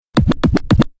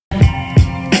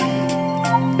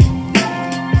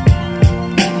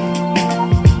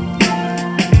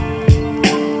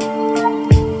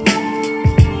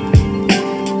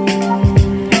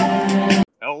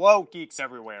geeks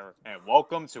everywhere, and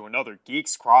welcome to another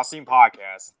Geeks Crossing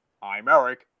podcast. I'm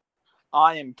Eric.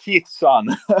 I am Keith's son.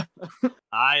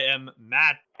 I am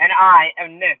Matt. And I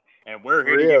am Nick. And we're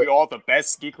here to give you all the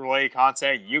best geek-related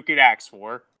content you could ask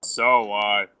for.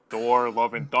 So, Thor,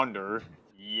 Love and Thunder.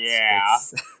 Yeah.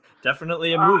 It's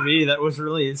definitely a movie that was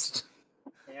released.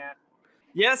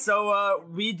 Yeah, so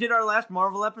we did our last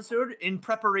Marvel episode in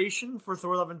preparation for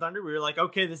Thor Love and Thunder. We were like,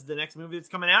 okay, this is the next movie that's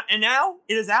coming out. And now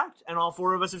it is out, and all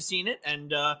four of us have seen it.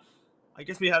 And I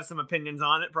guess we have some opinions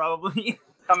on it, probably.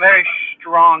 Some very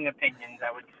strong opinions,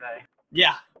 I would say.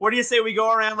 Yeah. What do you say we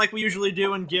go around like we usually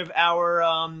do and give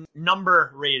our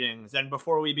number ratings? And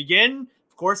before we begin,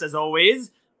 of course, as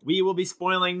always, we will be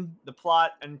spoiling the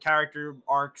plot and character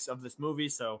arcs of this movie,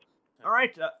 so... All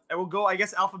right, I will go, I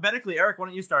guess, alphabetically. Eric, why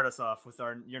don't you start us off with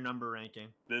your number ranking?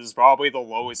 This is probably the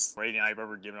lowest rating I've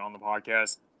ever given on the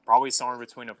podcast. Probably somewhere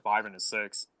between a 5 and a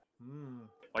 6.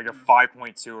 Like a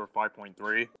 5.2 or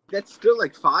 5.3. That's still,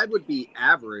 5 would be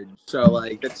average. So,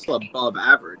 that's still above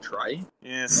average, right?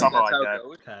 Yeah, something like that.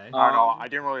 Okay. I don't know. I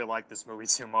didn't really like this movie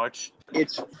too much.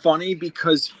 It's funny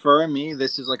because for me,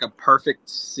 this is a perfect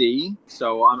C.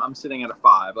 So I'm sitting at a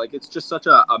 5. It's just such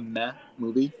a meh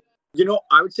movie. You know,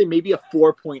 I would say maybe a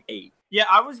 4.8. Yeah,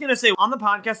 I was going to say, on the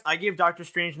podcast, I gave Doctor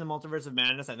Strange in the Multiverse of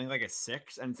Madness, I think, a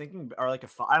 6. And thinking, or a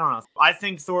 5, I don't know. I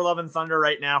think Thor Love and Thunder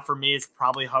right now, for me, is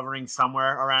probably hovering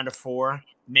somewhere around a 4.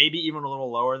 Maybe even a little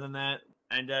lower than that.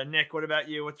 And Nick, what about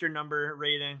you? What's your number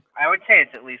rating? I would say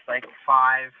it's at least 5.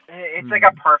 It's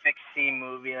a perfect C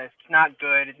movie. It's not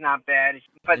good. It's not bad.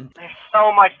 But there's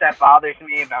so much that bothers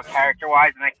me about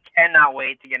character-wise, and I cannot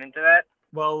wait to get into that.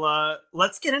 Well,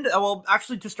 let's get into... Well,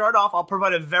 actually, to start off, I'll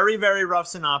provide a very, very rough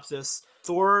synopsis.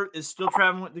 Thor is still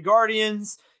traveling with the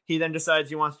Guardians. He then decides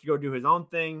he wants to go do his own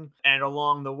thing. And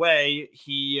along the way,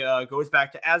 he goes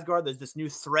back to Asgard. There's this new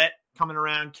threat coming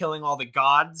around, killing all the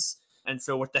gods. And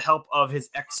so with the help of his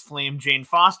ex-flame, Jane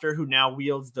Foster, who now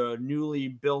wields the newly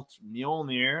built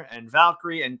Mjolnir, and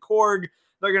Valkyrie and Korg,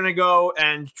 they're going to go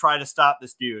and try to stop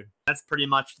this dude. That's pretty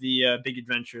much the big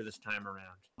adventure this time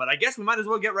around. But I guess we might as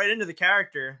well get right into the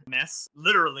character mess.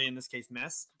 Literally, in this case,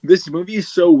 mess. This movie is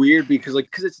so weird because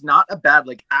it's not a bad,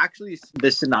 actually, the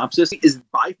synopsis is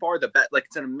by far the best.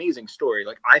 It's an amazing story.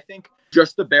 I think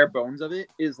just the bare bones of it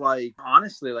is,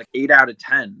 honestly, 8 out of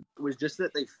 10. It was just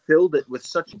that they filled it with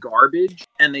such garbage,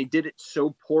 and they did it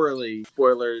so poorly.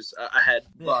 Spoilers ahead.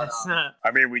 But,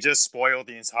 I mean, we just spoiled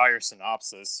the entire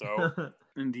synopsis, so...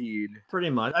 Indeed. Pretty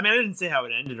much. I mean, I didn't say how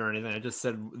it ended or anything. I just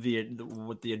said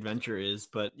what the adventure is.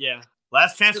 But yeah,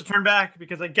 last chance to turn back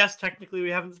because I guess technically we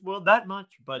haven't spoiled that much.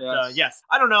 But yes,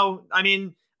 I don't know. I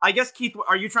mean, I guess, Keith,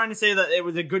 are you trying to say that it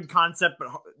was a good concept but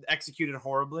executed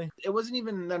horribly? It wasn't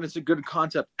even that it's a good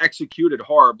concept executed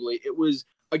horribly. It was,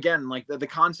 again, the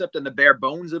concept and the bare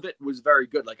bones of it was very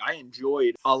good. I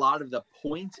enjoyed a lot of the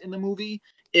points in the movie.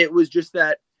 It was just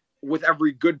that with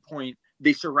every good point,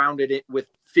 they surrounded it with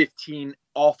 15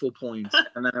 awful points.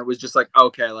 And then it was just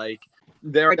okay,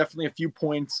 there are definitely a few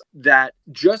points that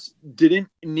just didn't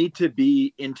need to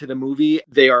be into the movie.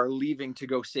 They are leaving to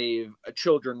go save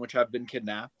children which have been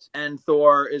kidnapped. And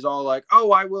Thor is all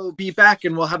oh, I will be back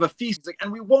and we'll have a feast.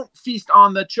 And we won't feast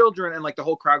on the children. And the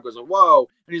whole crowd goes, whoa.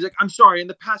 And he's I'm sorry. In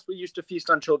the past, we used to feast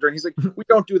on children. He's we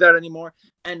don't do that anymore.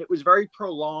 And it was very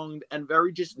prolonged and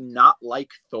very just not like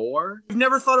Thor. You've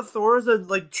never thought of Thor as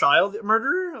a child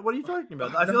murderer? What are you talking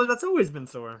about? I feel like that's always been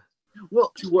Thor.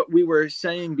 Well, to what we were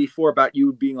saying before about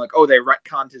you being oh, they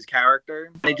retconned his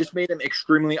character. They just made him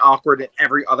extremely awkward in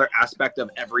every other aspect of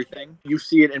everything. You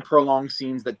see it in prolonged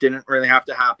scenes that didn't really have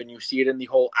to happen. You see it in the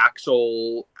whole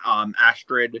Axel,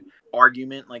 Astrid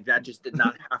argument. That just did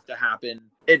not have to happen.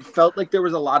 It felt like there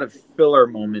was a lot of filler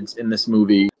moments in this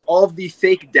movie. All of the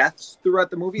fake deaths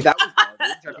throughout the movie, that was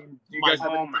garbage. I mean, do you guys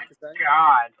have anything to say?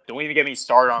 God. Don't even get me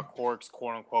started on Korg's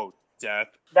quote-unquote death.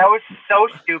 That was so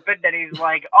stupid that he's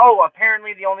oh,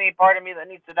 apparently the only part of me that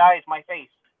needs to die is my face.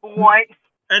 What?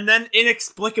 And then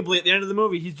inexplicably at the end of the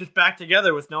movie, he's just back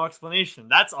together with no explanation.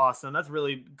 That's awesome. That's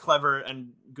really clever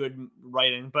and good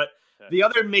writing. But the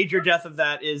other major death of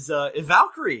that is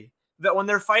Valkyrie. That when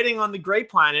they're fighting on the Grey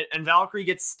Planet and Valkyrie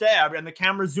gets stabbed and the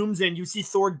camera zooms in, you see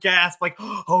Thor gasp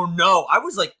oh no. I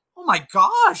was oh my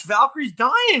gosh, Valkyrie's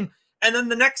dying. And then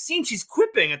the next scene, she's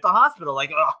quipping at the hospital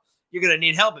oh, you're going to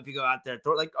need help if you go out there.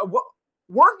 Thor, what?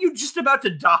 Weren't you just about to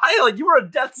die? You were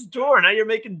at death's door. Now you're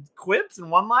making quips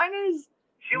and one-liners?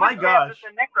 She was stabbed with the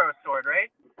Necro Sword, right?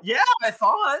 Yeah, I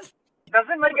thought.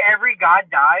 Doesn't every god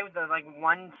die with the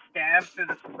one stab through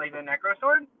the Necro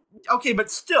Sword? Okay, but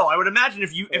still, I would imagine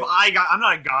I'm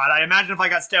not a god. I imagine if I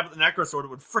got stabbed with the necrosword, it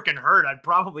would freaking hurt. I'd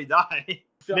probably die.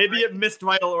 So Maybe it missed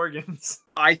vital organs.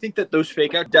 I think that those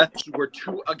fake out deaths were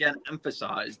too, again,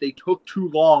 emphasized. They took too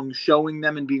long showing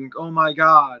them and being, oh my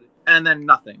god, and then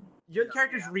nothing. Your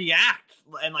characters react,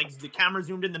 and like the camera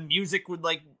zoomed in, the music would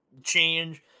like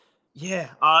change. Yeah.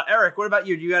 Eric, what about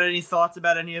you? Do you got any thoughts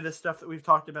about any of this stuff that we've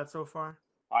talked about so far?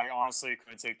 I honestly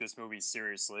couldn't take this movie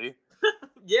seriously.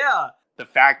 Yeah. The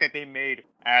fact that they made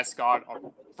Asgard a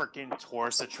freaking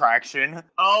tourist attraction.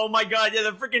 Oh my god, yeah,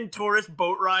 the freaking tourist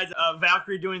boat rides.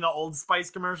 Valkyrie doing the Old Spice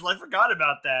commercial. I forgot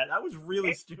about that. That was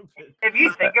really stupid. If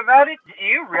you think about it, do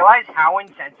you realize how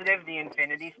insensitive the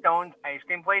Infinity Stones ice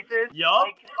cream place is? Yup.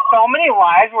 Like, so many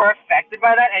lives were affected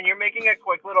by that, and you're making a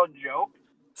quick little joke?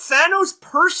 Thanos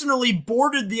personally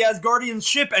boarded the Asgardian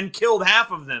ship and killed half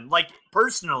of them. Like,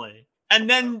 personally. And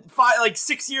then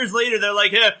 6 years later, they're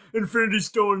like, "Yeah, Infinity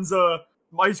Stones,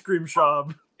 ice cream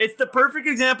shop." It's the perfect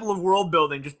example of world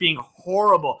building just being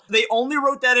horrible. They only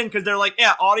wrote that in because they're like,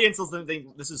 "Yeah, audience will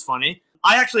think this is funny."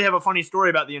 I actually have a funny story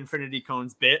about the Infinity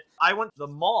Cones bit. I went to the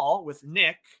mall with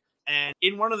Nick, and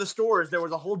in one of the stores, there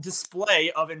was a whole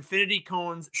display of Infinity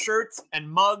Cones shirts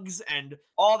and mugs and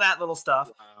all that little stuff.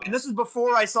 Wow. And this was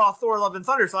before I saw Thor: Love and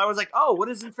Thunder, so I was like, "Oh, what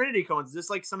is Infinity Cones? Is this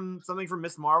like something from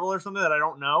Miss Marvel or something that I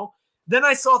don't know?" Then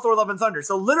I saw Thor: Love and Thunder.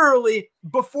 So literally,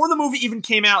 before the movie even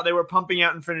came out, they were pumping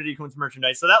out Infinity Cones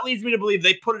merchandise. So that leads me to believe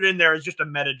they put it in there as just a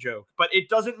meta joke. But it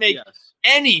doesn't make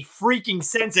any freaking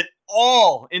sense at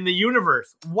all in the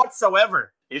universe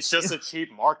whatsoever. It's just a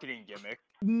cheap marketing gimmick.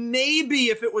 Maybe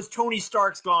if it was Tony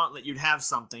Stark's gauntlet, you'd have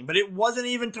something. But it wasn't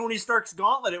even Tony Stark's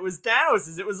gauntlet. It was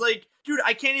Thanos's. It was like, dude,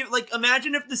 I can't even, like,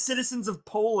 imagine if the citizens of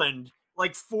Poland,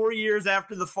 like 4 years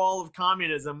after the fall of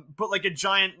communism, put like a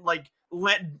giant, like,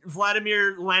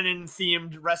 Vladimir Lenin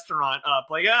themed restaurant up.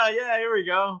 Like, yeah, here we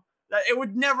go. It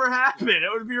would never happen. It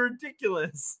would be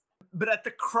ridiculous. But at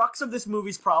the crux of this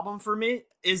movie's problem for me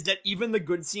is that even the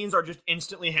good scenes are just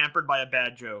instantly hampered by a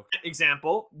bad joke.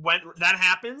 Example, when that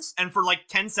happens, and for like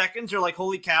 10 seconds, you're like,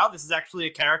 holy cow, this is actually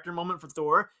a character moment for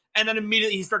Thor. And then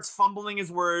immediately he starts fumbling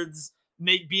his words,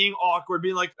 being awkward,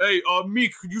 being like, "Hey,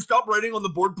 Meek, could you stop writing on the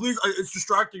board, please? It's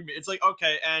distracting me." It's like,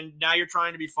 okay, and now you're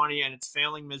trying to be funny, and it's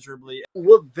failing miserably.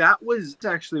 Well, that was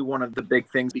actually one of the big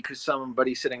things, because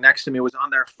somebody sitting next to me was on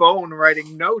their phone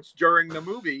writing notes during the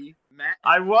movie. Matt?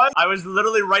 I was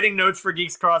literally writing notes for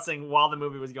Geeks Crossing while the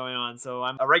movie was going on, so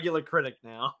I'm a regular critic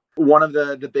now. One of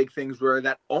the big things were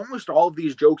that almost all of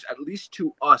these jokes, at least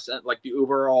to us, at like the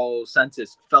overall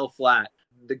census, fell flat.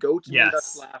 The goats made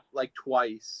us laugh like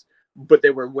twice, but they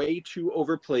were way too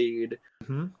overplayed.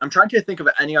 Mm-hmm. I'm trying to think of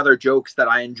any other jokes that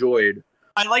I enjoyed.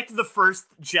 I liked the first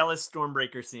jealous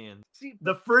Stormbreaker scene.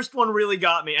 The first one really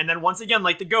got me, and then once again,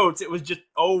 like the goats, it was just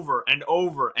over and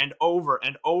over and over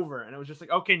and over, and it was just like,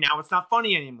 okay, now it's not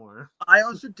funny anymore. I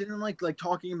also didn't like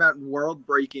talking about world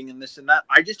breaking and this and that.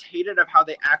 I just hated of how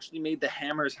they actually made the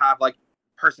hammers have like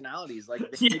personalities,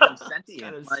 like they made them sentient.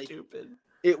 Kind of like, stupid.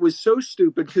 It was so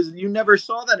stupid because you never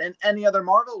saw that in any other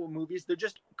Marvel movies. They're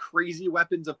just crazy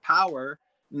weapons of power.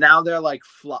 Now they're like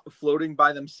floating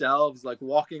by themselves, like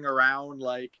walking around,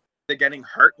 like they're getting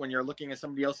hurt when you're looking at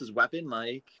somebody else's weapon.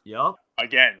 Like, yup.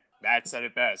 Again, Matt said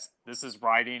it best. This is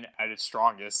writing at its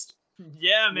strongest.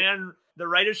 Yeah, man. The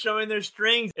writers showing their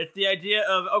strings. It's the idea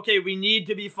of, okay, we need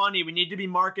to be funny. We need to be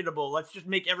marketable. Let's just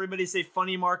make everybody say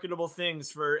funny, marketable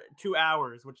things for 2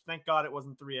 hours, which thank God it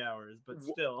wasn't 3 hours, but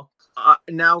still.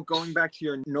 Now, going back to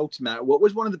your notes, Matt, what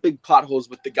was one of the big plot holes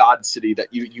with the God City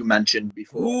that you mentioned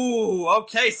before? Ooh,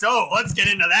 okay, so let's get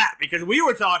into that, because we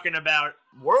were talking about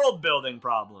world-building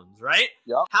problems, right?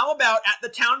 Yeah. How about at the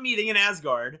town meeting in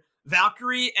Asgard,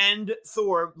 Valkyrie and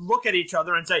Thor look at each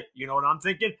other and say, "You know what I'm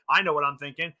thinking? I know what I'm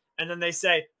thinking." And then they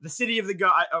say, the city of the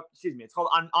god, it's called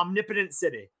Omnipotent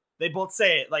City. They both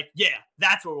say it like, yeah,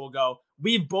 that's where we'll go.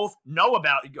 We both know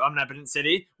about Omnipotent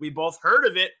City. We both heard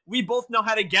of it. We both know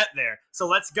how to get there. So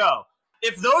let's go.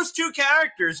 If those two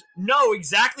characters know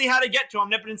exactly how to get to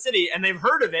Omnipotent City and they've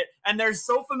heard of it and they're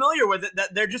so familiar with it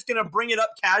that they're just going to bring it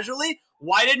up casually,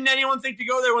 why didn't anyone think to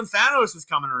go there when Thanos was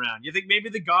coming around? You think maybe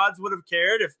the gods would have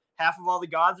cared if half of all the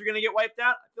gods are going to get wiped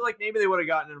out? I feel like maybe they would have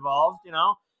gotten involved, you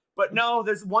know? But no,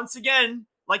 there's once again,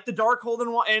 like the Darkhold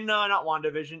in not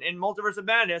WandaVision, in Multiverse of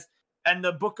Madness, and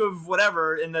the Book of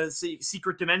whatever in the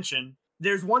Secret Dimension,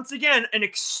 there's once again an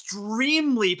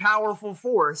extremely powerful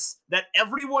force that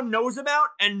everyone knows about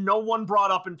and no one brought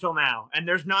up until now. And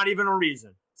there's not even a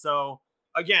reason. So,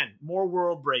 again, more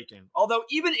world breaking. Although,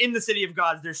 even in the City of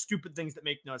Gods, there's stupid things that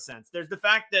make no sense. There's the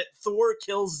fact that Thor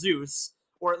kills Zeus,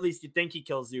 or at least you think he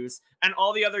kills Zeus, and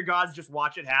all the other gods just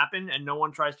watch it happen and no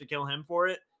one tries to kill him for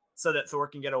it. so that Thor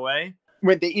can get away.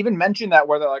 When they even mentioned that,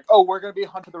 where they're like, "Oh, we're gonna be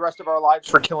hunted the rest of our lives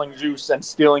for killing Zeus and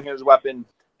stealing his weapon,"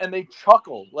 and they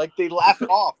chuckle, like they laugh it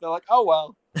off. They're like, "Oh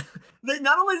well." They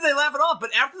not only do they laugh it off, but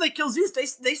after they kill Zeus, they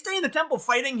stay in the temple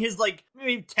fighting his like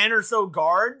maybe 10 or so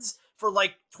guards for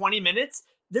like 20 minutes.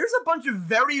 There's a bunch of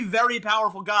very, very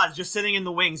powerful gods just sitting in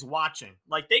the wings watching.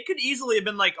 Like they could easily have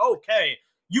been like, "Okay,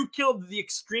 you killed the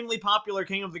extremely popular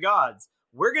king of the gods.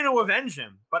 We're going to avenge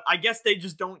him." But I guess they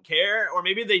just don't care. Or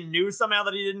maybe they knew somehow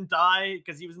that he didn't die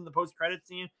because he was in the post-credit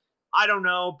scene. I don't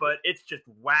know, but it's just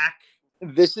whack.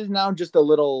 This is now just a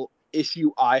little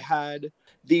issue I had.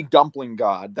 The dumpling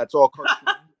god, that's all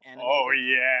cartoon. Oh,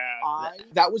 yeah.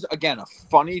 That was, again, a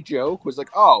funny joke. Was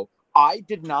like, oh, I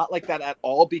did not like that at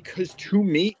all because to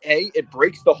me, it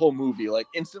breaks the whole movie. Like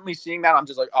instantly seeing that, I'm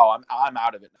just like, oh, I'm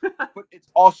out of it. But it's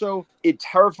also, it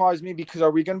terrifies me because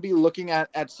are we going to be looking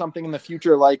at something in the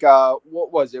future like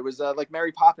what was it? It was like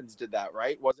Mary Poppins did that,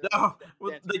 right? Was it? No,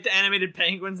 like the animated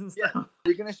penguins and stuff. Yeah.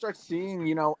 We're going to start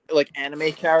seeing, like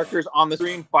anime characters on the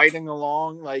screen fighting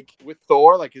along like with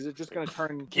Thor. Like, is it just going to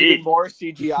turn even more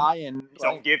CGI? And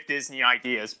don't give Disney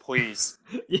ideas, please.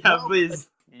 Yeah, please.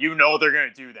 You know they're going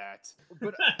to do that.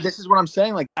 But this is what I'm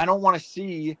saying. Like, I don't want to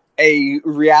see a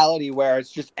reality where it's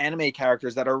just anime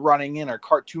characters that are running in or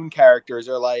cartoon characters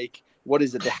or like, what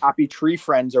is it? The Happy Tree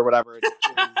Friends or whatever it is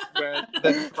where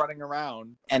they're running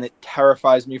around. And it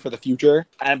terrifies me for the future.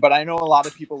 But I know a lot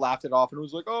of people laughed it off and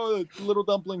was like, oh, little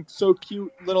dumpling, so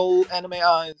cute, little anime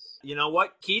eyes. You know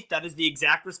what, Keith? That is the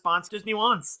exact response Disney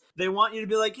wants. They want you to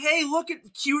be like, hey, look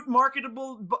at cute,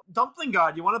 marketable dumpling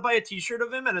god. You want to buy a t-shirt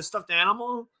of him and a stuffed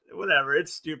animal? Whatever,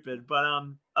 it's stupid. But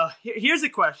here's a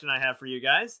question I have for you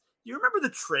guys. You remember the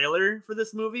trailer for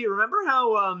this movie? Remember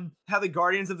how the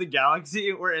Guardians of the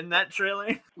Galaxy were in that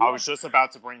trailer? I was just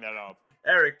about to bring that up.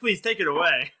 Eric, please take it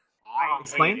away. I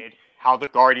hated how the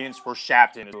Guardians were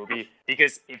shafted in the movie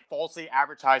because it falsely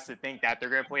advertised to think that they're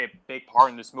going to play a big part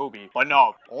in this movie. But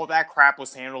no, all that crap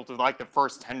was handled in like the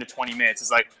first 10 to 20 minutes. It's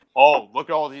like, oh, look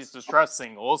at all these distress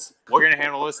singles. We're going to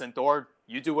handle this, and Thor,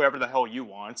 you do whatever the hell you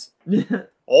want.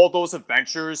 All those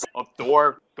adventures of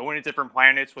Thor going to different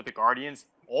planets with the Guardians,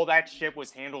 all that shit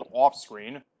was handled off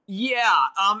screen. Yeah,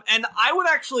 and I would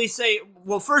actually say,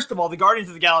 well, first of all, the Guardians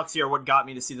of the Galaxy are what got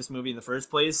me to see this movie in the first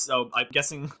place, so I'm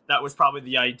guessing that was probably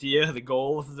the idea, the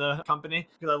goal of the company,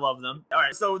 because I love them. All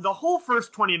right, so the whole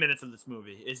first 20 minutes of this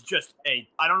movie is just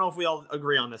I don't know if we all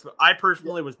agree on this, but I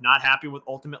personally was not happy with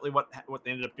ultimately what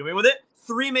they ended up doing with it.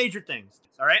 3 major things,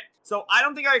 all right? So I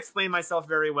don't think I explained myself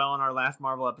very well in our last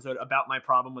Marvel episode about my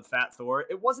problem with Fat Thor.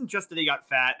 It wasn't just that he got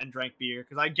fat and drank beer,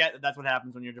 because I get that that's what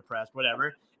happens when you're depressed,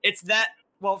 whatever. It's that,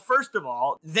 well, first of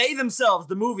all, they themselves,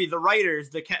 the movie, the writers,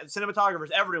 the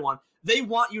cinematographers, everyone, they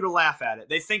want you to laugh at it.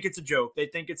 They think it's a joke. They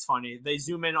think it's funny. They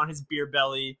zoom in on his beer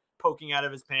belly poking out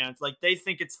of his pants. Like, they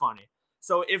think it's funny.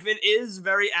 So if it is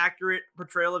very accurate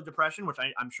portrayal of depression, which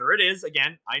I'm sure it is,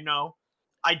 again, I know,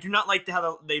 I do not like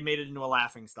how they made it into a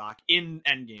laughing stock in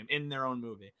Endgame, in their own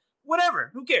movie. Whatever.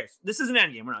 Who cares? This is an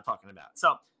Endgame we're not talking about.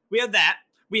 So we have that.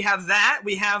 We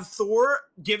have Thor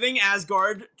giving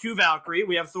Asgard to Valkyrie.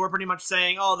 We have Thor pretty much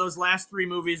saying, oh, those last 3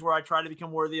 movies where I tried to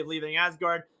become worthy of leaving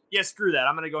Asgard, yeah, screw that.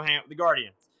 I'm going to go hang out with the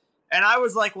Guardians. And I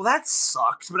was like, well, that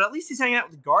sucks, but at least he's hanging out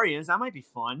with the Guardians. That might be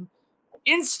fun.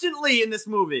 Instantly in this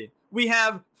movie, we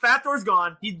have Fat Thor's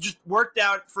gone. He just worked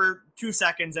out for 2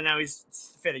 seconds, and now he's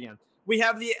fit again. We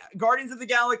have the Guardians of the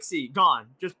Galaxy gone.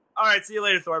 Just, all right, see you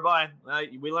later, Thor. Bye.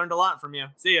 We learned a lot from you.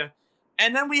 See ya.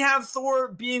 And then we have Thor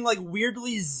being like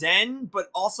weirdly zen, but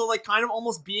also like kind of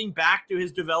almost being back to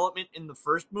his development in the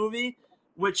first movie,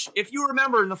 which if you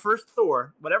remember in the first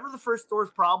Thor, whatever the first Thor's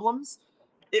problems,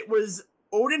 it was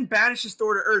Odin banishes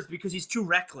Thor to Earth because he's too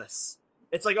reckless.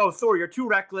 It's like, oh, Thor, you're too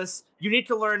reckless. You need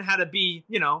to learn how to be,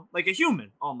 like a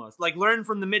human almost, like learn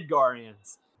from the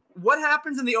Midgarians. What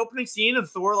happens in the opening scene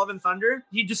of Thor Love and Thunder?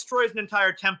 He destroys an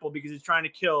entire temple because he's trying to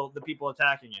kill the people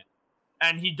attacking it.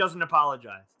 And he doesn't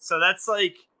apologize. So that's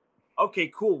like,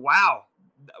 okay, cool. Wow.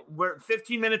 We're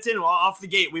 15 minutes in, off the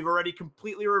gate. We've already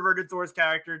completely reverted Thor's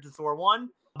character to Thor 1,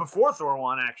 before Thor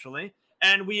 1, actually.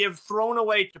 And we have thrown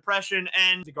away depression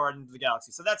and the Guardians of the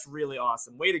Galaxy. So that's really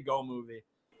awesome. Way to go, movie.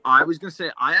 I was going to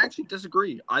say, I actually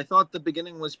disagree. I thought the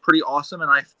beginning was pretty awesome, and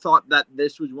I thought that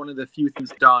this was one of the few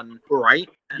things done right.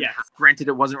 And yes. Granted,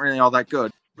 it wasn't really all that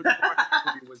good.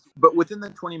 But within the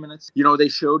 20 minutes, they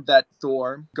showed that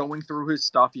Thor going through his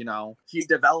stuff, he's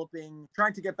developing,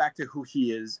 trying to get back to who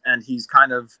he is, and he's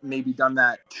kind of maybe done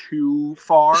that too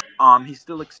far. He's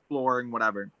still exploring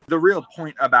whatever. The real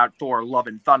point about Thor Love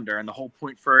and Thunder, and the whole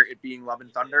point for it being Love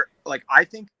and Thunder, like I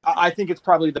think it's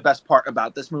probably the best part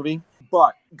about this movie.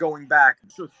 But going back,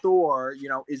 so Thor,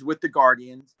 is with the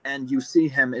Guardians, and you see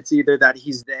him. It's either that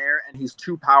he's there and he's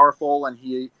too powerful and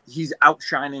he's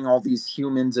outshining all these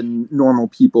humans and normal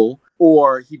people,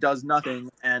 or he does nothing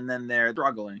and then they're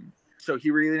struggling. So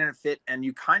he really didn't fit, and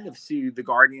you kind of see the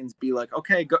Guardians be like,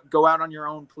 okay, go out on your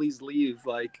own, please leave,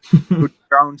 like, do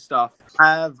your own stuff.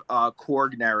 Have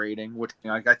Korg narrating, which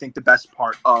I think the best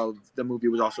part of the movie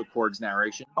was also Korg's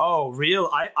narration. Oh, real?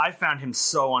 I found him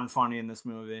so unfunny in this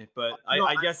movie, but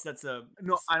I guess that's a...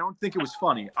 No, I don't think it was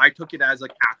funny. I took it as,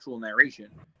 like, actual narration.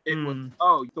 It was,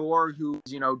 Thor who's,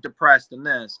 depressed in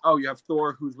this. Oh, you have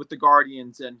Thor who's with the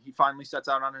Guardians, and he finally sets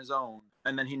out on his own.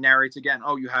 And then he narrates again.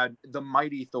 Oh, you had the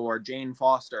mighty Thor, Jane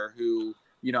Foster, who,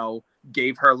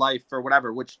 gave her life for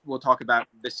whatever, which we'll talk about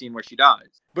the scene where she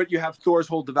dies. But you have Thor's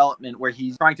whole development where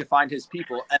he's trying to find his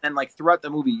people. And then, like, throughout the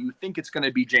movie, you think it's going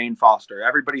to be Jane Foster.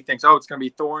 Everybody thinks, oh, it's going to be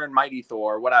Thor and mighty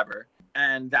Thor, whatever.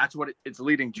 And that's what it's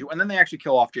leading to. And then they actually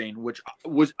kill off Jane, which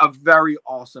was a very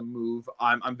awesome move.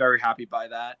 I'm very happy by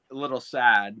that. A little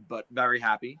sad, but very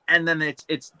happy. And then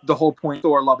it's the whole point,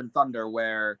 Thor, Love and Thunder,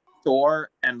 where Thor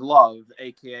and Love,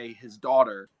 aka his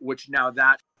daughter, which now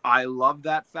that I love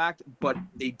that fact, but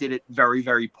they did it very,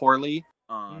 very poorly.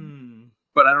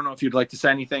 But I don't know if you'd like to say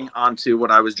anything onto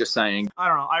what I was just saying. I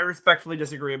don't know. I respectfully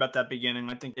disagree about that beginning.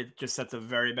 I think it just sets a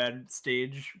very bad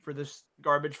stage for this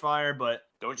garbage fire, but...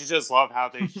 Don't you just love how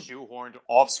they shoehorned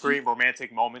off-screen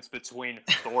romantic moments between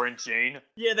Thor and Jane?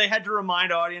 Yeah, they had to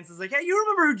remind audiences, like, hey, you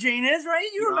remember who Jane is, right?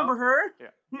 You remember her?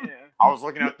 Yeah. I was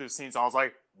looking at those scenes, I was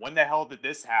like, when the hell did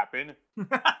this happen?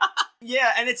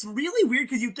 Yeah, and it's really weird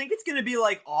because you think it's going to be,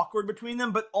 like, awkward between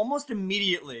them, but almost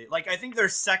immediately. Like, I think their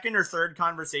second or third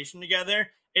conversation together,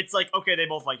 it's like, okay, they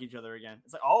both like each other again.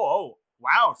 It's like, oh,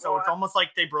 wow. So it's almost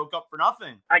like they broke up for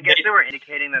nothing. I guess they were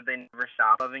indicating that they never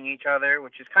stopped loving each other,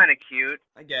 which is kind of cute.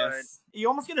 I guess. But... You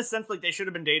almost get a sense like they should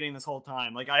have been dating this whole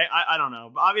time. Like, I don't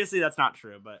know. Obviously, that's not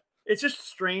true, but... It's just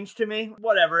strange to me.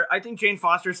 Whatever. I think Jane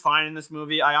Foster's fine in this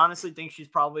movie. I honestly think she's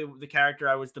probably the character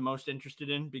I was the most interested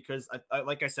in because,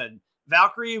 like I said,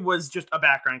 Valkyrie was just a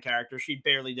background character. She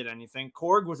barely did anything.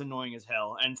 Korg was annoying as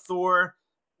hell. And Thor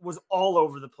was all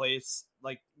over the place,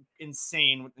 like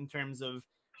insane in terms of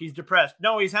he's depressed.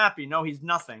 No, he's happy. No, he's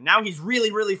nothing. Now he's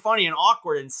really, really funny and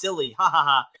awkward and silly. Ha ha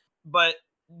ha. But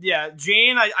yeah,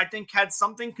 Jane, I think had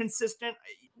something consistent.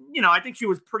 I think she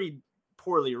was pretty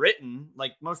poorly written,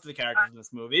 like most of the characters in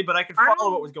this movie, but I could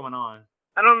follow what was going on.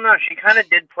 I don't know. She kind of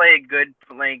did play a good,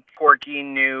 like, quirky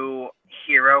new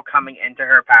hero coming into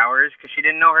her powers because she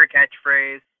didn't know her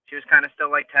catchphrase. She was kind of still,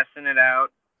 like, testing it out.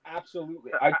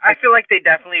 Absolutely. I feel like they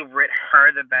definitely writ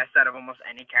her the best out of almost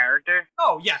any character.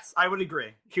 Oh, yes, I would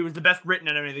agree. She was the best written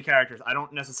out of any of the characters. I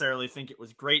don't necessarily think it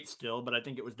was great still, but I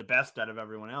think it was the best out of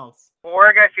everyone else.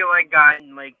 Korg, I feel like, got,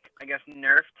 like, I guess,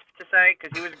 nerfed, to say,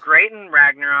 because he was great in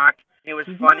Ragnarok. He was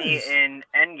funny in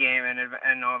Endgame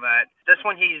and all that. This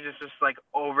one, he's just like,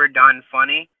 overdone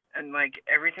funny. And, like,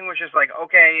 everything was just like,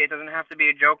 okay, it doesn't have to be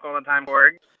a joke all the time,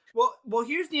 Korg. Well,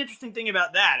 here's the interesting thing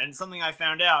about that, and something I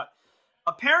found out.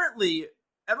 Apparently,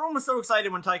 everyone was so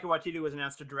excited when Taika Waititi was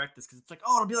announced to direct this, because it's like,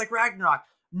 oh, it'll be like Ragnarok.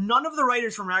 None of the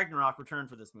writers from Ragnarok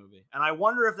returned for this movie. And I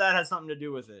wonder if that has something to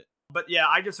do with it. But yeah,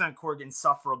 I just found Korg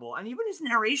insufferable. And even his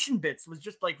narration bits was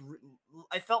just, like,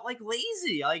 I felt like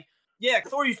lazy. Like, yeah,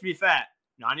 Thor used to be fat.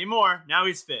 Not anymore. Now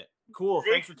he's fit. Cool.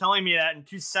 Thanks for telling me that in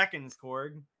 2 seconds,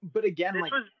 Korg. But again,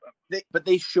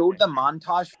 they showed the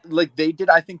montage. Like, they did,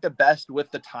 I think, the best with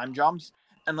the time jumps.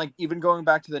 And, like, even going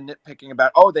back to the nitpicking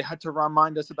about, oh, they had to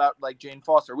remind us about, like, Jane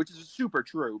Foster, which is super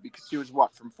true because she was,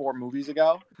 from 4 movies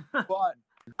ago? But,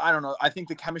 I don't know. I think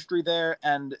the chemistry there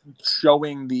and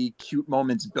showing the cute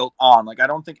moments built on. Like, I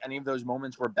don't think any of those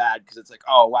moments were bad because it's like,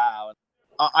 oh, wow.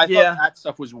 I thought that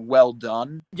stuff was well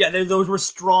done. Yeah, those were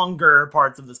stronger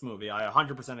parts of this movie. I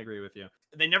 100% agree with you.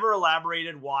 They never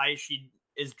elaborated why she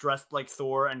is dressed like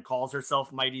Thor and calls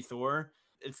herself Mighty Thor.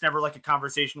 It's never like a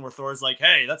conversation where Thor's like,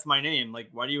 hey, that's my name. Like,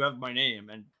 why do you have my name?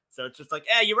 And so it's just like,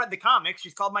 hey, you read the comics.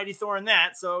 She's called Mighty Thor in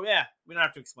that. So, yeah, we don't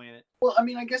have to explain it. Well, I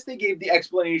mean, I guess they gave the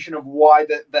explanation of why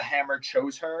the hammer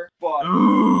chose her. But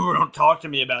ooh, don't talk to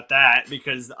me about that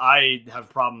because I have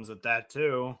problems with that,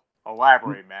 too.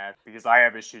 Elaborate, Matt, because I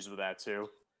have issues with that, too.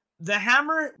 The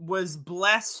hammer was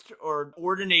blessed or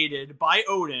ordinated by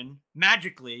Odin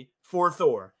magically for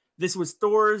Thor. This was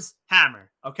Thor's hammer,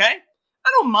 okay? I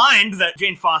don't mind that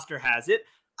Jane Foster has it.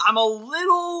 I'm a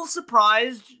little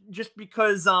surprised just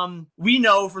because we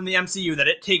know from the MCU that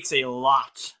it takes a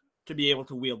lot to be able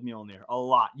to wield Mjolnir. A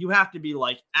lot. You have to be,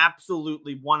 like,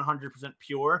 absolutely 100%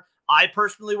 pure. I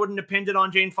personally wouldn't have pinned it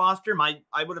on Jane Foster.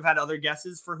 I would have had other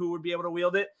guesses for who would be able to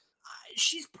wield it.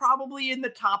 she's probably in the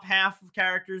top half of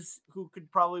characters who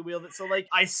could probably wield it. So, like,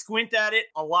 I squint at it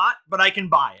a lot, but I can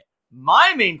buy it.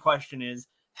 My main question is,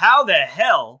 how the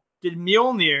hell did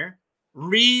Mjolnir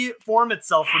reform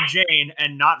itself for Jane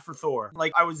and not for Thor?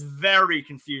 Like, I was very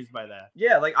confused by that.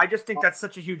 Yeah, like, I just think that's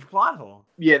such a huge plot hole.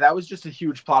 Yeah, that was just a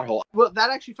huge plot hole. Well, that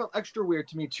actually felt extra weird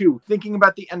to me, too, thinking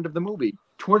about the end of the movie.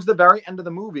 Towards the very end of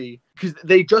the movie, because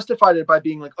they justified it by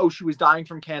being like, oh, she was dying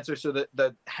from cancer, so that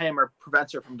the hammer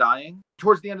prevents her from dying.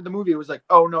 Towards the end of the movie, it was like,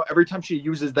 oh, no, every time she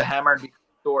uses the hammer and becomes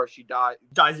Thor, she dies.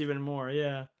 Dies even more,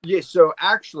 yeah. Yeah, so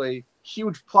actually,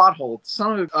 huge plot hole.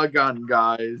 Son of a gun,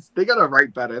 guys. They gotta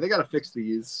write better. They gotta fix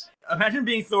these. Imagine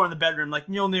being Thor in the bedroom, like,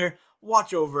 Mjolnir,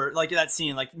 watch over, like that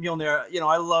scene, like, Mjolnir, you know,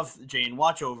 I love Jane,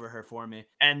 watch over her for me.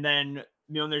 And then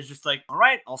Mjolnir's just like, all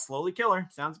right, I'll slowly kill her.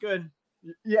 Sounds good.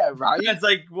 Yeah, right? And it's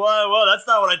like, whoa, that's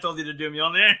not what I told you to do,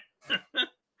 Mjolnir.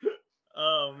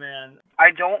 Oh, man. I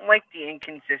don't like the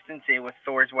inconsistency with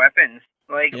Thor's weapons.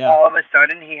 Like, all of a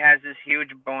sudden, he has this huge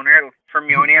boner for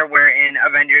Mjolnir, where in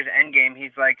Avengers Endgame,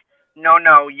 he's like,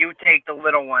 no, you take the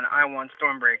little one. I want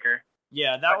Stormbreaker.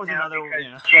 Yeah, that was another one.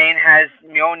 Yeah. Jane has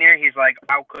Mjolnir. He's like,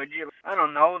 how could you? I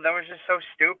don't know. That was just so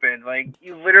stupid. Like,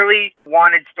 you literally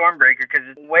wanted Stormbreaker because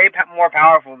it's way more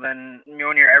powerful than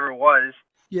Mjolnir ever was.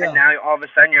 Yeah. And now all of a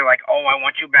sudden you're like, oh, I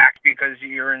want you back because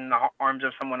you're in the arms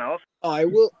of someone else. I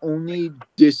will only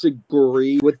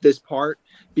disagree with this part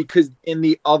because in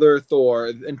the other Thor,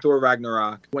 in Thor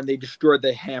Ragnarok, when they destroyed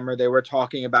the hammer, they were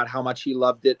talking about how much he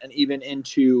loved it, and even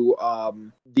into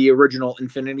the original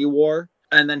Infinity War.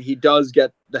 And then he does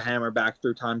get the hammer back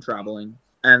through time traveling.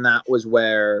 And that was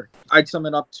where I'd sum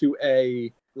it up to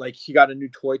he got a new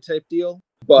toy type deal.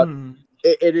 But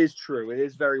it is true. It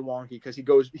is very wonky because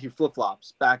he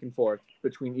flip-flops back and forth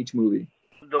between each movie.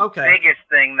 The biggest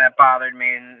thing that bothered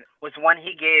me was when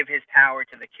he gave his power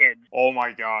to the kids. Oh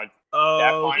my god. Oh,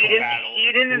 that final battle.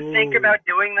 He didn't think about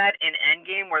doing that in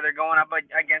Endgame where they're going up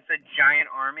against a giant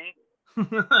army.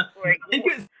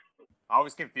 I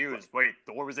was confused. Wait,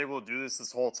 Thor was able to do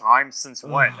this whole time? Since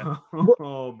when?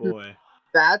 Oh boy.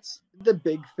 That's the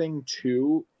big thing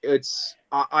too.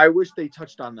 I wish they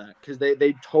touched on that because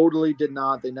they totally did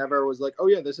not. They never was like, oh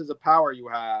yeah, this is a power you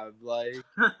have. Like,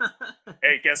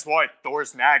 hey, guess what?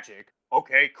 Thor's magic.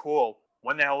 Okay, cool.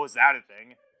 When the hell was that a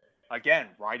thing? Again,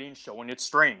 writing showing its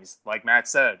strings, like Matt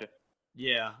said.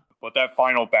 Yeah. But that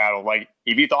final battle, like,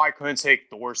 if you thought I couldn't take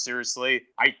Thor seriously,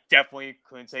 I definitely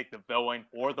couldn't take the villain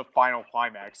or the final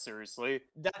climax seriously.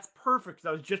 That's perfect.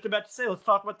 I was just about to say, let's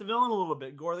talk about the villain a little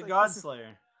bit. Gorr the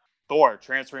Godslayer. Thor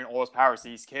transferring all his powers to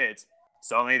these kids.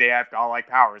 Suddenly they have godlike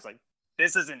powers. Like,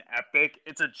 this isn't epic.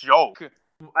 It's a joke.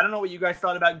 I don't know what you guys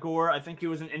thought about Gorr. I think he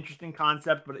was an interesting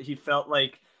concept, but he felt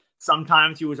like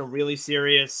sometimes he was a really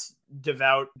serious,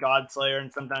 devout Godslayer,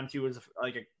 and sometimes he was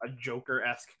like a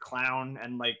Joker-esque clown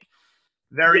and like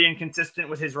very inconsistent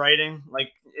with his writing, like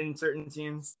in certain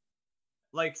scenes.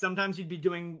 Like sometimes he'd be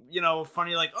doing,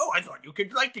 funny, like, oh, I thought you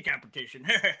could like decapitation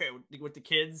with the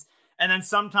kids. And then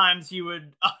sometimes he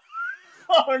would,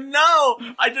 oh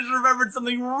no, I just remembered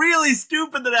something really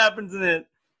stupid that happens in it.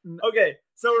 Okay,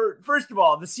 so first of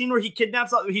all, the scene where he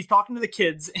kidnaps, he's talking to the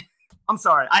kids. I'm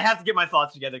sorry, I have to get my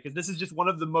thoughts together because this is just one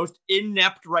of the most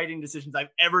inept writing decisions I've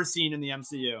ever seen in the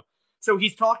MCU. So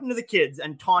he's talking to the kids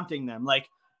and taunting them, like,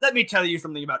 let me tell you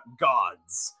something about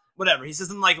gods. Whatever. He says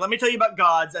something like, let me tell you about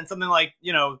gods, and something like,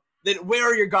 that where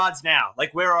are your gods now?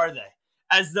 Like, where are they?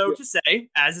 As though to say,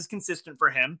 as is consistent for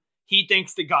him, he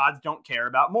thinks the gods don't care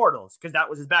about mortals, because that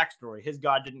was his backstory. His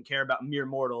god didn't care about mere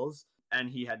mortals, and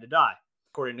he had to die,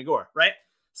 according to Gorr, right?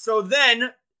 So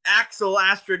then Axel,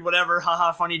 Astrid, whatever,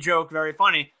 haha, funny joke, very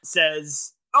funny,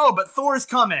 says, oh, but Thor's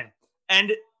coming.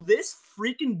 And this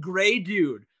freaking gray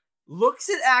dude looks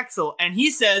at Axel, and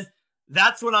he says,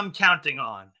 that's what I'm counting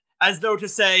on. As though to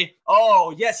say,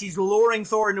 oh, yes, he's luring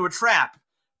Thor into a trap.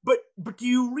 But do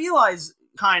you realize,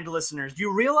 kind listeners, do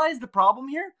you realize the problem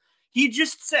here? He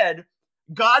just said,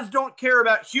 gods don't care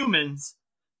about humans.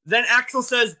 Then Axel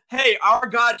says, hey, our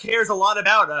god cares a lot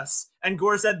about us. And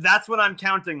Gorr said, that's what I'm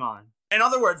counting on. In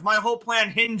other words, my whole plan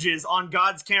hinges on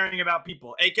gods caring about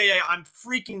people. AKA, I'm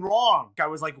freaking wrong. I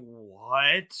was like,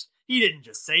 what? He didn't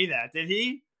just say that, did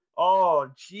he? Oh,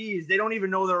 geez, they don't even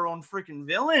know their own freaking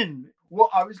villain. Well,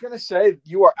 I was going to say,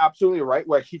 you are absolutely right,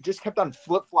 where he just kept on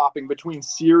flip-flopping between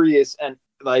serious and,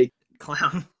 like...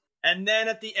 clown. And then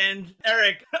at the end,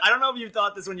 Eric, I don't know if you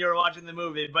thought this when you were watching the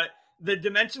movie, but the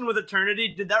Dimension with Eternity,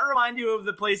 did that remind you of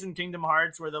the place in Kingdom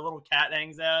Hearts where the little cat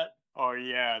hangs out? Oh,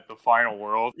 yeah, the final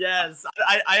world. Yes,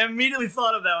 I immediately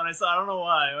thought of that when I saw it. I don't know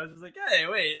why. I was just like, hey,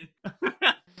 wait.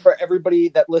 For everybody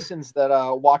that listens that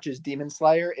watches Demon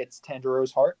Slayer, it's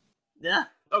Tanjiro's heart. Yeah.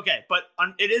 Okay, but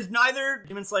it is neither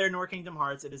Demon Slayer nor Kingdom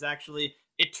Hearts. It is actually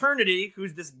Eternity,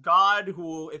 who's this god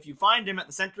who, if you find him at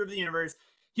the center of the universe,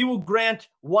 he will grant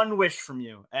one wish from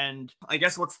you. And I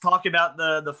guess let's talk about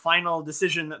the final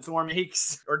decision that Thor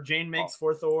makes, or Jane makes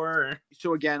for Thor.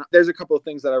 So again, there's a couple of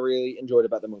things that I really enjoyed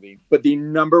about the movie, but the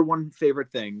number one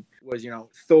favorite thing was,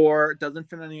 Thor doesn't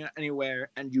fit anywhere,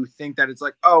 and you think that it's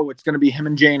like, oh, it's going to be him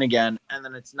and Jane again, and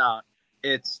then it's not.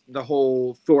 It's the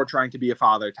whole Thor trying to be a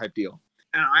father type deal.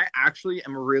 And I actually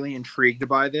am really intrigued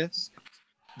by this.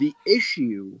 The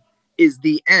issue is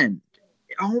the end.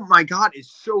 Oh my God, it's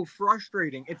so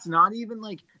frustrating. It's not even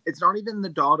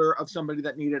the daughter of somebody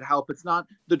that needed help. It's not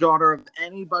the daughter of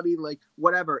anybody, like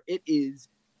whatever. It is,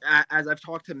 as I've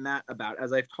talked to Matt about,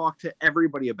 as I've talked to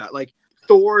everybody about, like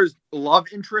Thor's love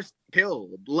interest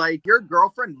killed. Like your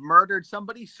girlfriend murdered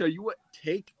somebody, so you would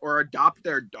take or adopt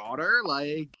their daughter?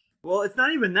 Like, well, it's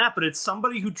not even that, but it's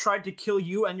somebody who tried to kill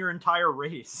you and your entire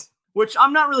race. Which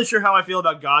I'm not really sure how I feel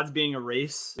about gods being a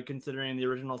race, considering the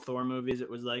original Thor movies, it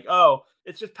was like, oh,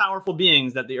 it's just powerful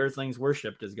beings that the Earthlings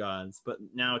worshipped as gods. But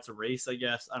now it's a race, I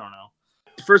guess. I don't know.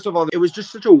 First of all, it was just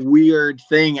such a weird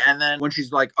thing. And then when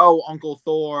she's like, oh, Uncle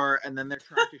Thor, and then they're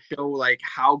trying to show like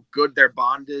how good their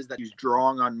bond is, that he's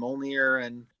drawing on Mjolnir,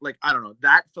 and like, I don't know,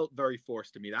 that felt very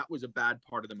forced to me. That was a bad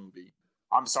part of the movie.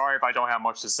 I'm sorry if I don't have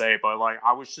much to say, but like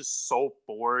I was just so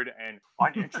bored and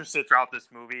uninterested throughout this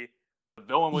movie. The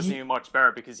villain wasn't even much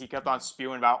better because he kept on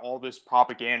spewing about all this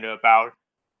propaganda about,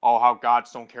 how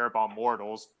gods don't care about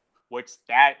mortals, which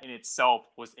that in itself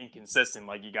was inconsistent,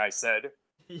 like you guys said.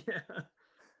 Yeah.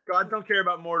 Gods don't care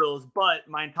about mortals, but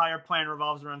my entire plan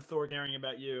revolves around Thor caring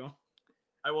about you.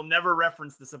 I will never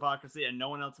reference this hypocrisy, and no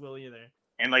one else will either.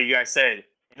 And like you guys said,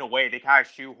 in a way, they kind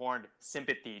of shoehorned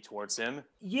sympathy towards him.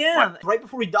 Yeah, right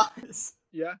before he dies.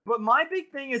 Yeah. But my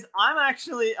big thing is, all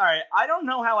right, I don't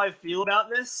know how I feel about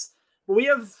this. We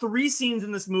have 3 scenes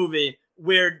in this movie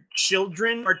where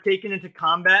children are taken into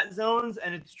combat zones,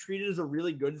 and it's treated as a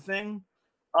really good thing.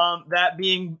 That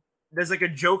being, there's like a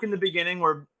joke in the beginning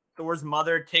where Thor's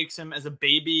mother takes him as a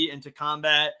baby into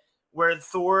combat, where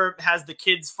Thor has the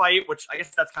kids fight, which I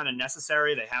guess that's kind of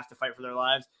necessary. They have to fight for their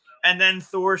lives. And then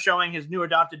Thor showing his new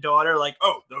adopted daughter, like,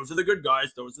 oh, those are the good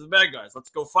guys, those are the bad guys, let's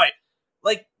go fight.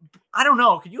 Like, I don't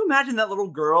know. Could you imagine that little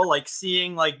girl, like,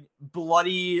 seeing, like,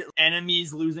 bloody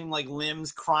enemies losing, like,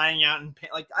 limbs, crying out in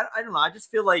pain? Like, I don't know. I just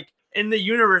feel like in the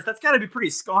universe, that's got to be pretty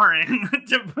scarring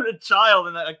to put a child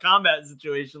in a combat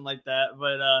situation like that.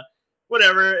 But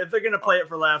whatever. If they're going to play it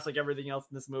for laughs like everything else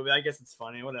in this movie, I guess it's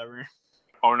funny. Whatever.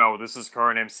 Oh, no. This is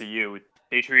current MCU.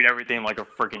 They treat everything like a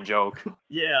freaking joke.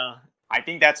 Yeah. I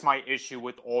think that's my issue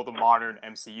with all the modern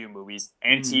MCU movies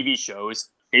and TV shows.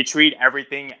 They treat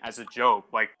everything as a joke.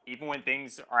 Like, even when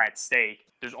things are at stake,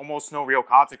 there's almost no real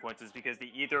consequences because they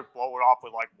either blow it off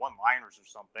with, like, one-liners or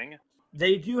something.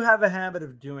 They do have a habit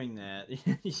of doing that.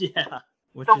 Yeah.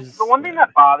 The one thing that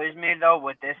bothers me, though,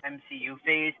 with this MCU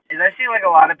phase is I see, like, a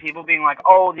lot of people being like,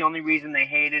 oh, the only reason they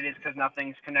hate it is because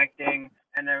nothing's connecting.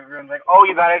 And everyone's like, oh,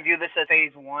 you gotta view this as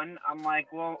phase 1. I'm like,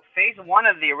 well, phase 1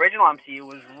 of the original MCU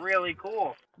was really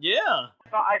cool. Yeah.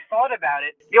 So I thought about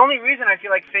it. The only reason I feel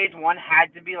like phase 1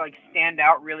 had to be, like, stand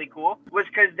out really cool was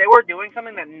because they were doing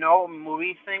something that no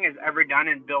movie thing has ever done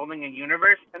in building a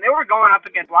universe. And they were going up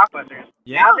against blockbusters.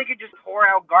 Yeah. Now they could just pour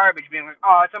out garbage being like,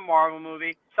 oh, it's a Marvel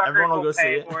movie. Suckers Everyone will go pay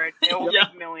see it. for it. It will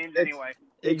make millions anyway.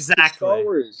 Exactly.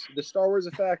 The Star Wars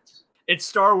effect. It's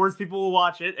Star Wars, people will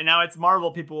watch it, and now it's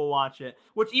Marvel, people will watch it.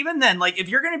 Which even then, like, if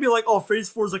you're gonna be like, oh, phase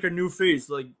 4 is like a new phase,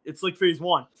 like, it's like phase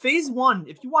 1. Phase 1,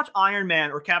 if you watch Iron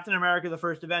Man or Captain America the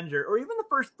First Avenger, or even the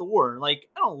first Thor, like,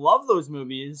 I don't love those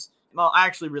movies. Well, I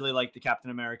actually really like the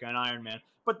Captain America and Iron Man.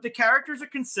 But the characters are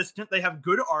consistent, they have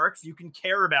good arcs, you can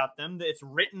care about them, it's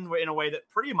written in a way that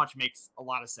pretty much makes a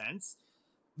lot of sense.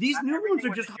 These new ones are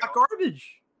just hot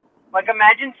garbage. Like,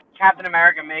 imagine Captain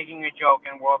America making a joke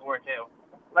in World War II.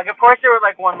 Like, of course, there were,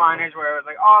 like, one-liners where it was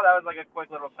like, oh, that was, like, a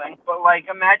quick little thing. But, like,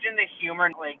 imagine the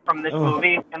humor, like, from this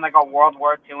movie in, like, a World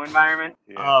War II environment.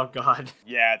 Yeah. Oh, God.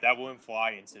 Yeah, that wouldn't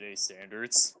fly in today's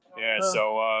standards. Yeah,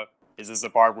 so, is this the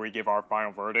part where we give our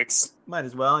final verdicts? Might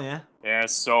as well, yeah. Yeah,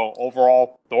 so,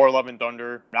 overall, Thor Love and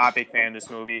Thunder, not a big fan of this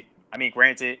movie. I mean,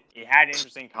 granted, it had an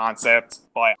interesting concept,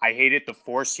 but I hated the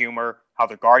forced humor, how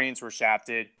the Guardians were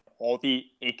shafted, all the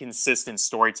inconsistent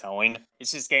storytelling.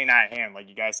 It's just getting out of hand, like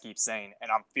you guys keep saying, and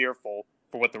I'm fearful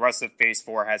for what the rest of Phase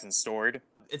 4 has in store.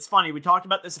 It's funny, we talked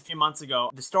about this a few months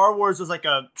ago. The Star Wars was like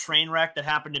a train wreck that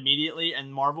happened immediately,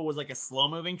 and Marvel was like a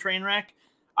slow-moving train wreck.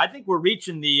 I think we're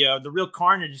reaching the real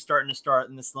carnage is starting to start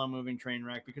in the slow moving train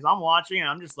wreck, because I'm watching and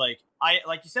I'm just like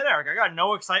you said, Eric, I got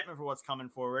no excitement for what's coming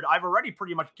forward. I've already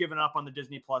pretty much given up on the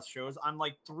Disney Plus shows. I'm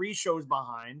like 3 shows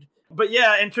behind. But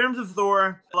yeah, in terms of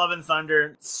Thor, Love and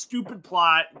Thunder, stupid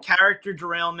plot, character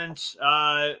derailment,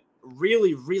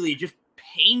 really, really just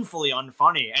painfully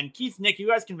unfunny. And Keith, Nick, you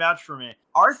guys can vouch for me.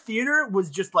 Our theater was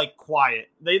just like quiet.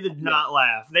 They did not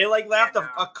laugh. They like laughed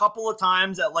a couple of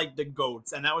times at like the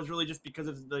goats, and that was really just because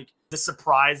of like the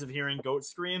surprise of hearing goat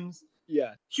screams.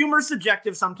 Yeah. Humor's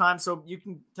subjective sometimes, so you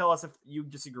can tell us if you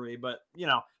disagree. But, you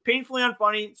know, painfully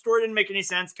unfunny. Story didn't make any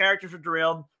sense. Characters were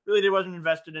derailed. Really, they wasn't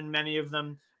invested in many of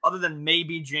them, other than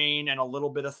maybe Jane and a little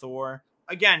bit of Thor.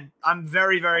 Again, I'm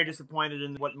very, very disappointed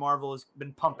in what Marvel has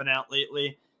been pumping out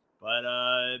lately. But,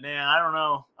 man, I don't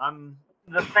know.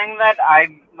 The thing that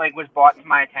was brought to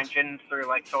my attention through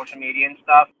like social media and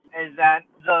stuff is that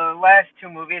the last 2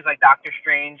 movies, like Doctor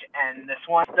Strange and this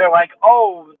one, they're like,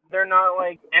 oh, they're not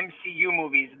like MCU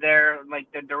movies. They're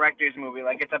like the director's movie.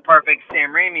 Like, it's a perfect Sam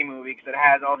Raimi movie because it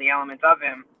has all the elements of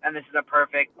him. And this is a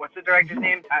perfect, what's the director's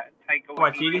name? Taika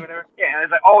Waititi or whatever. Yeah, and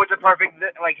it's like, oh, it's a perfect,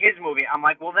 like, his movie. I'm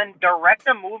like, well, then direct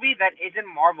a movie that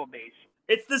isn't Marvel-based.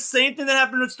 It's the same thing that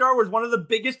happened with Star Wars. One of the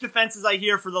biggest defenses I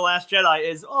hear for The Last Jedi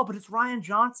is, oh, but it's Rian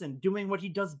Johnson doing what he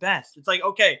does best. It's like,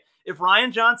 okay, if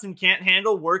Rian Johnson can't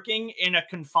handle working in a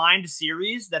confined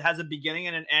series that has a beginning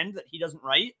and an end that he doesn't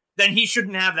write, then he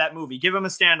shouldn't have that movie. Give him a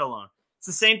standalone. It's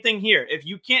the same thing here. If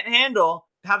you can't handle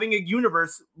having a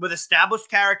universe with established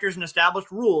characters and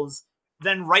established rules,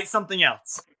 then write something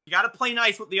else. You got to play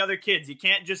nice with the other kids. You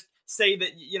can't just say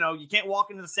that, you know, you can't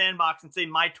walk into the sandbox and say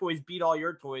my toys beat all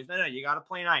your toys. No, you got to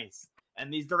play nice.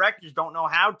 And these directors don't know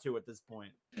how to at this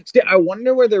point. See, I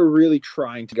wonder where they're really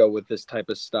trying to go with this type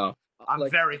of stuff. I'm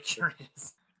very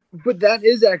curious. But that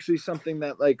is actually something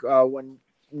that, like, when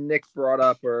Nick brought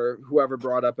up, or whoever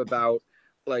brought up about,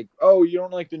 like, oh, you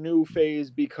don't like the new phase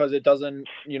because it doesn't,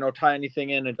 you know, tie anything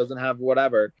in, it doesn't have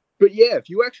whatever. But yeah, if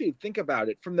you actually think about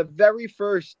it, from the very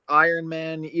first Iron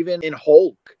Man, even in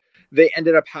Hulk, they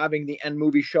ended up having the end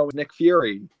movie show Nick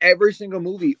Fury. Every single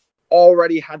movie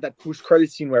already had that post-credit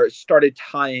scene where it started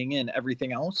tying in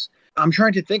everything else. I'm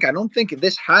trying to think. I don't think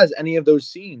this has any of those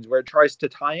scenes where it tries to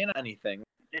tie in anything.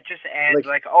 It just adds,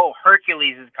 like, oh,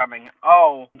 Hercules is coming.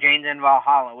 Oh, Jane's in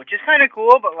Valhalla, which is kind of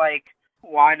cool, but, like,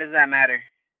 why does that matter?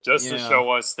 Just to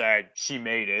show us that she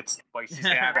made it. Like, she's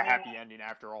gonna have a happy ending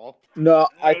after all. No,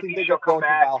 I Maybe think they're she'll going come to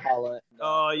back. Valhalla.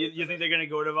 Oh, you think they're going to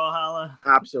go to Valhalla?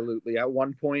 Absolutely. At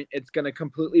one point, it's going to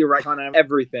completely retcon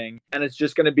everything. And it's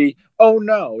just going to be, oh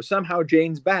no, somehow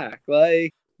Jane's back.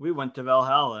 Like, We went to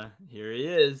Valhalla. Here he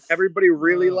is. everybody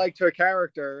really liked her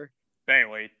character. But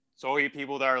anyway, so all you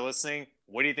people that are listening,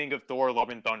 what do you think of Thor Love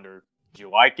and Thunder? Did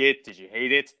you like it? Did you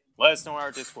hate it? Let us know on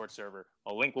our Discord server.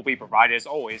 A link will be provided as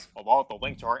always, along with the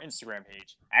link to our Instagram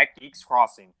page,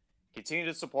 @GeeksCrossing. Continue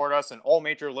to support us on all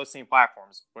major listening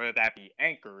platforms, whether that be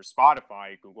Anchor,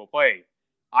 Spotify, Google Play,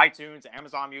 iTunes,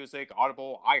 Amazon Music,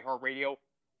 Audible, iHeartRadio,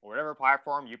 or whatever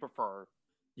platform you prefer.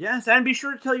 Yes, and be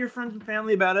sure to tell your friends and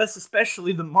family about us,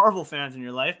 especially the Marvel fans in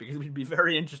your life, because it would be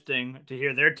very interesting to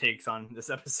hear their takes on this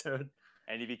episode.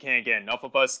 And if you can't get enough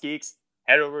of us geeks,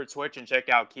 head over to Twitch and check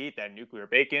out Keith at Nuclear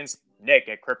Bacons, Nick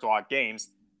at CryptoLock Games,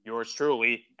 yours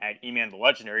truly at E-Man the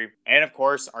Legendary, and of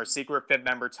course, our secret FIT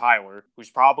member Tyler, who's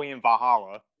probably in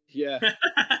Valhalla. Yeah.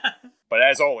 But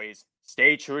as always,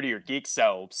 stay true to your geek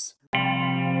selves.